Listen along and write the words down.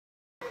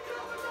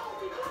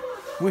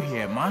We're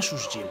here at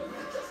Marshall's gym.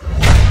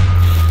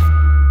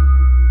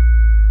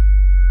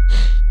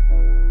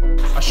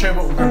 I'll show you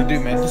what we're gonna do,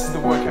 man. This is the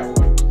workout.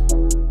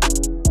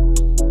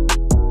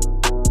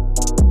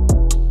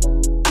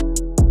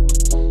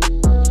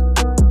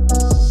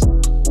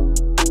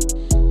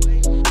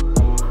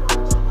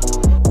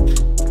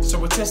 So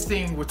we're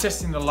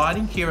testing the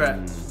lighting here at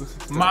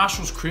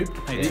Marshall's crib.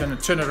 Hey, turn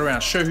it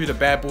around. Show who the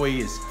bad boy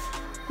is.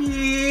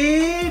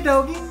 Yeah,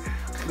 doggy.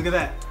 Look at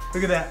that.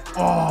 Look at that.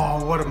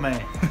 Oh, what a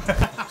man.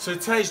 So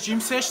today's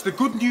gym sesh, the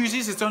good news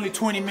is it's only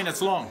 20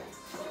 minutes long.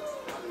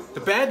 The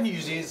bad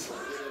news is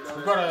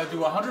we've got to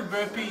do 100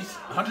 burpees,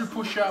 100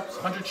 push-ups,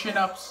 100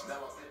 chin-ups,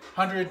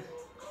 100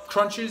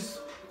 crunches,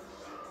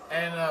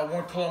 and a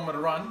 1 kilometer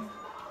run.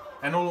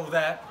 And all of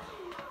that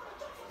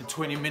in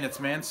 20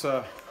 minutes, man.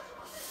 So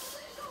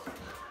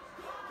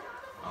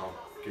I'll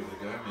give it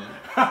a go, man.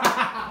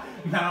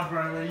 nah,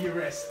 bro, you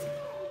rest.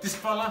 This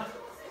fella,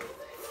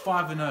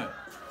 5-0.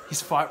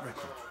 His fight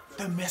record.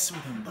 Don't mess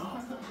with him,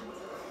 dog.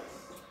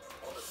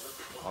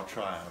 I'll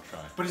try.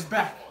 But his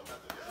back.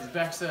 His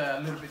back's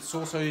a little bit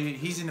sore, so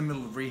he's in the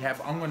middle of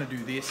rehab. I'm gonna do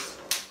this.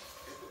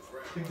 I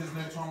think there's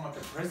no time like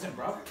the present,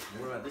 bro.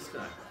 What about this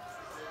guy?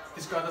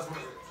 This guy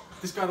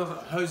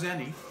doesn't,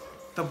 Hosanny,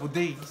 double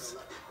D's,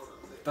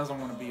 doesn't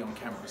want to be on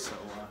camera, so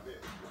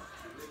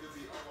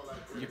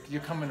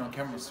you're coming on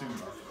camera soon,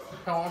 bro.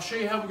 Now, I'll show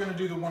you how we're gonna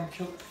do the 1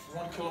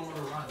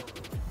 kilometer run.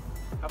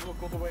 Have a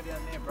look all the way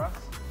down there, bro.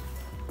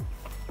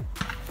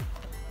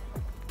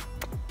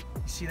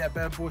 See that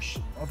bad bush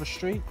of a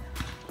street?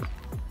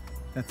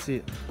 That's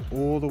it,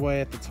 all the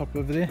way at the top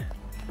over there.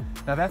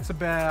 Now that's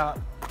about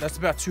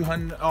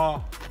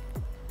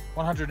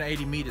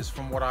 180 meters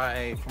from what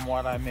I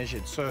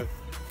measured. So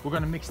we're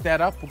gonna mix that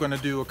up. We're gonna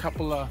do a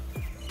couple of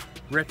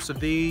reps of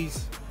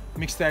these,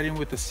 mix that in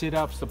with the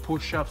sit-ups, the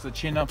push-ups, the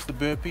chin-ups, the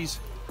burpees.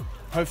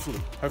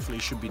 Hopefully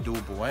it should be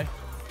doable, eh?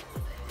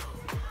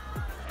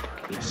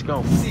 Let's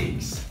go.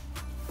 6,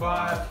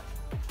 5,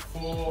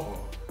 4,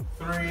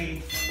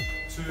 3,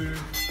 2,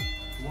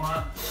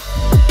 1.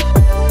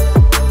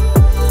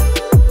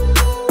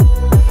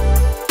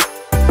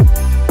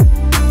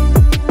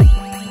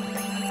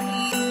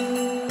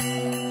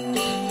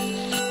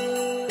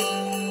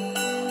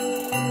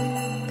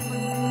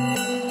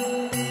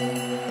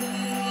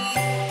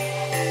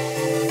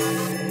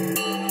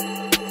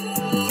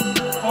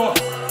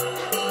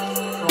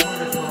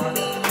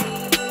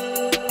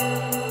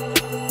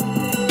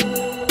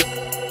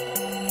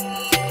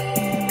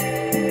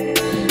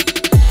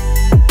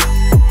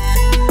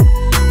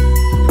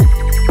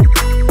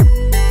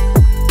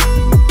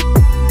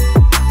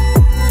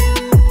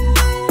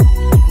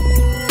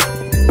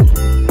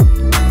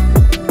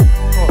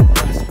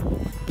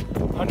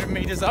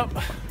 Up,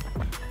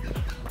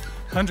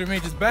 100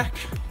 meters back.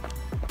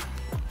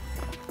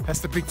 That's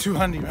the big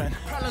 200, man.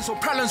 Problems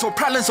I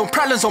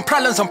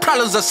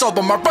solve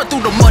them. I run through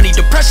the money,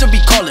 the pressure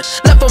be calling.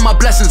 Left on my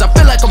blessings, I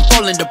feel like I'm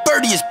falling. The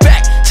birdie is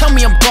back, tell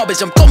me I'm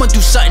garbage. I'm going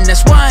through something,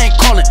 that's why I ain't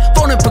calling.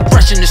 Phone in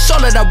progression, it's all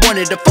that I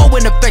wanted. The phone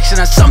in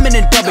affection, I summon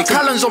and dub it.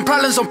 Problems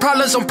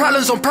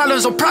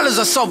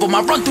I solve them.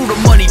 I run through the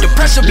money, the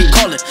pressure be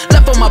calling.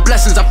 Left on my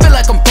blessings, I feel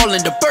like I'm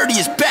falling. The birdie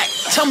is back,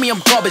 tell me I'm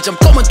garbage. I'm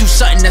going through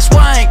something, that's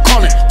why I ain't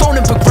calling. Phone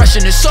in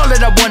progression, it's all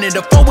that I wanted.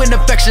 The phone in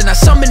affection, I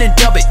summon and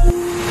dub it.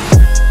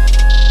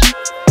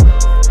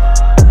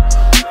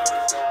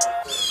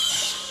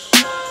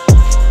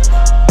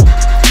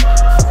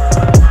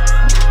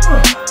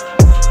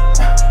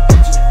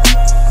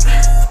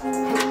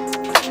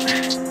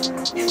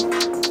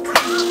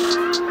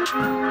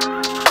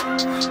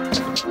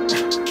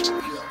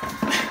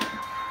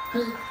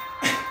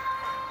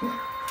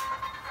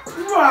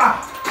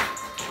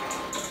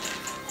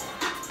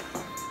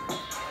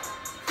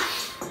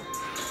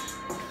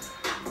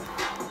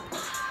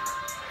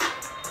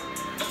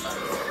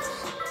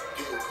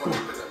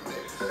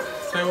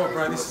 Tell you what,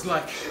 bro, this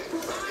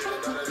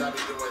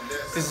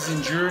is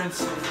endurance,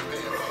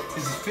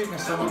 this is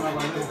fitness. I don't know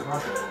like this,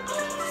 bro.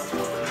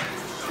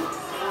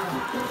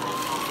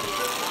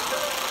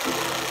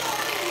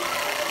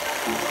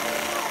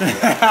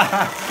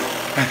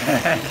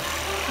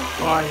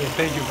 Oh yeah,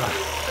 thank you, bro.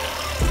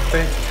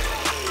 Thank you.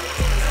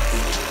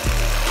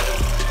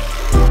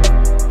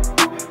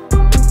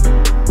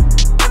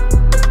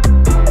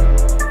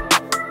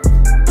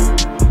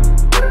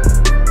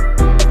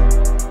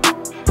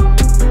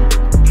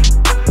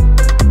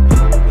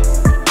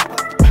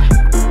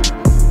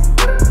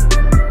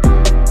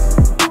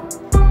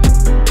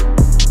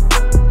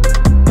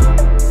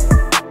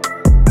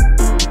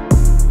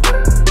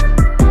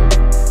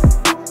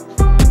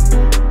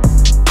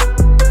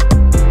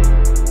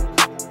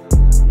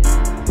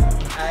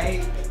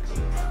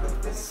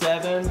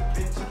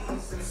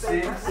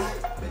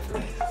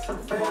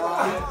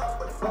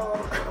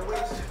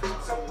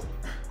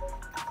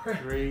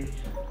 Three,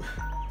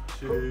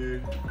 2,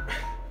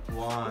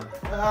 1.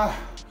 Nice.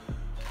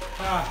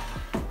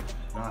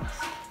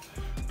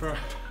 Bro.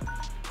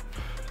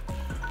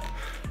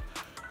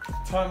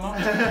 Time up.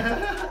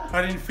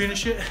 I didn't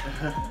finish it,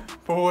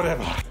 but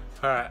whatever. All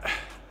right.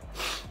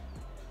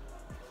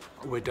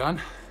 we're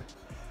done.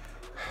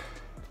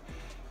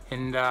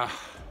 And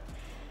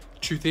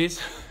truth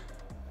is,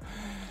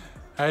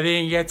 I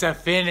didn't get to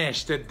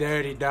finish the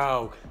dirty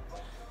dog.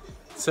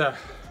 So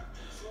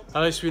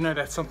at least we know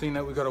that's something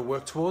that we got to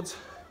work towards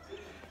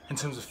in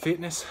terms of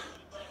fitness.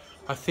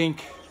 I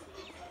think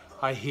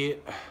I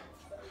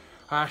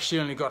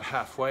actually only got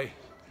halfway.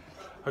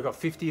 I got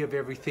 50 of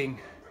everything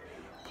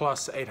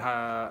plus an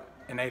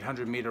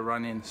 800 meter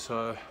run in.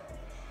 So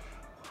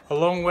a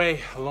long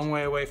way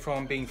away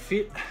from being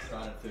fit.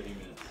 Start at 30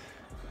 minutes.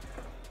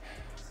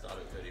 Start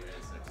at 30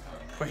 minutes next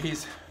time. For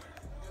his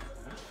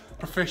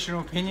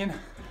professional opinion,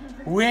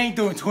 we ain't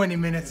doing 20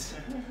 minutes.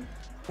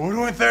 We're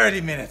doing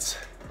 30 minutes.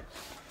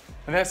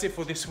 And that's it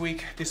for this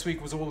week. This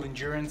week was all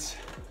endurance.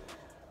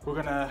 We're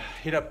gonna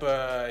hit up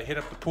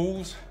the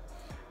pools,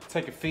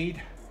 take a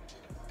feed,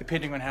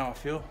 depending on how I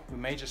feel. We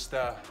may just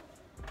feel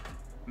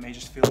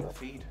the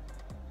feed.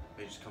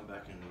 May just come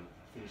back and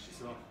finish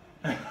this off.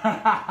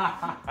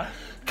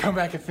 Come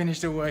back and finish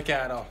the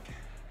workout off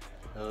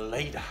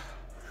later.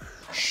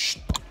 Shh.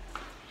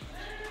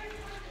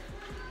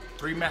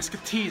 3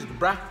 musketeers,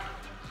 bruh.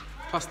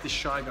 Plus this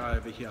shy guy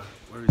over here.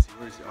 Where is he?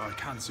 Where is he? Oh, I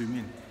can't zoom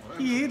in.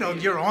 Yeah,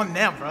 dog, you're on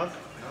now, bro.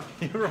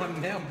 You're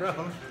on now,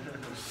 bro.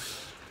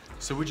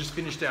 So we just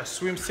finished our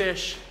swim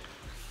sesh.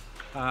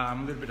 A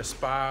little bit of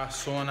spa,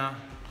 sauna.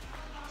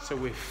 So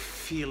we're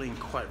feeling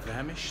quite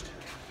famished.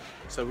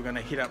 So we're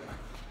gonna hit up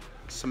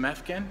some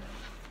Afghan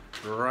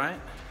right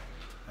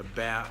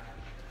about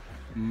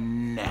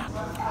now.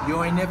 Yo,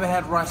 I never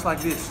had rice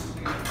like this.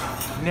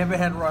 Never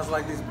had rice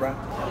like this, bro.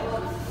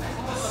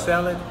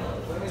 Salad,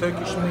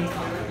 Turkish meat.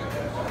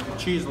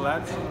 Cheers,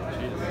 lads.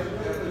 Cheers.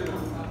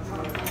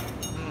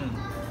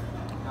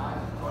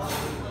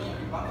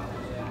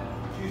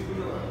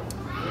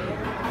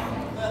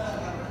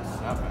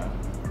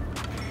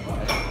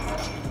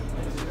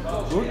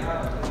 Good?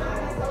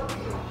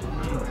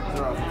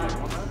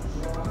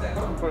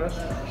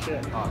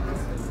 Shit.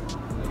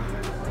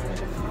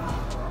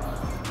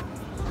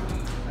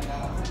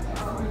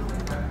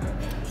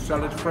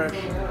 Salad fresh.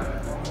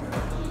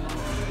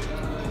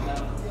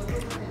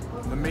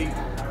 The meat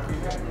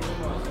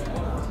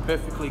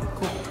perfectly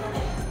cooked.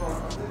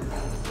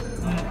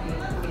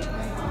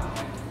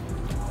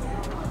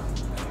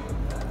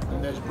 And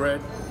there's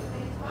bread.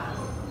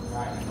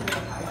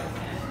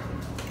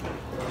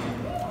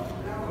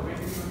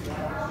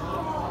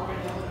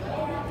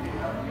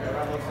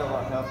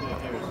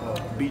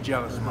 Be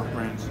jealous, my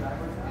friends. You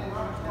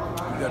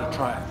gotta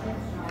try it.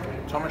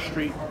 Thomas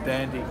Street,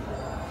 Dandy.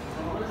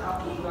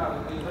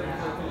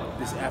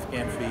 This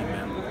Afghan feed,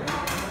 man.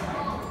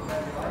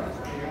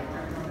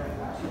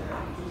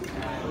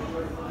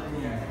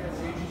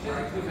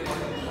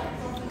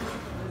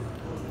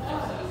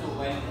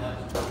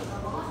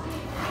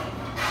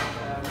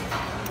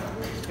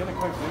 It's gonna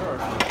cook zero.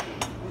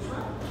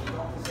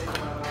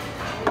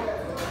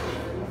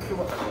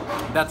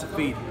 That's a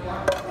feed.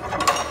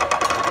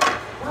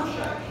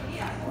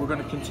 We're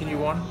gonna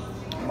continue on.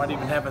 Might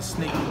even have a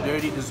sneaky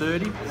dirty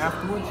desserty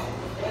afterwards.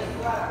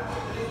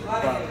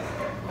 But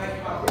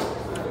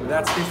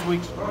that's this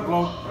week's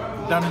vlog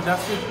done and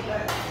dusted.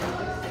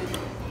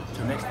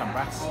 Till next time,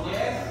 brats.